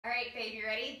All right, babe, you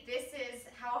ready? This is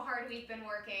how hard we've been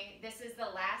working. This is the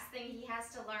last thing he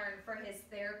has to learn for his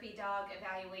therapy dog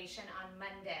evaluation on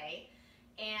Monday.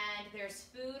 And there's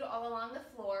food all along the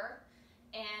floor,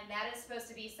 and that is supposed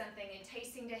to be something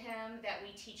enticing to him that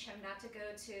we teach him not to go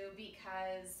to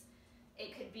because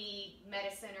it could be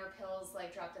medicine or pills like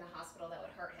dropped in a hospital that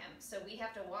would hurt him. So we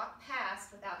have to walk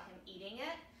past without him eating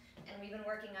it, and we've been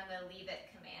working on the leave it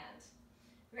command.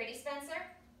 Ready, Spencer?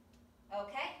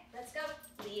 Okay, let's go.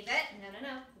 Leave it.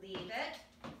 No. Leave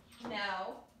it.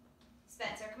 No.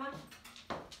 Spencer, come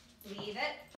on. Leave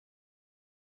it.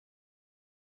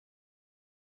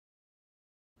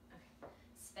 Okay.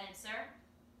 Spencer,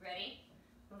 ready?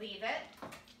 Leave it.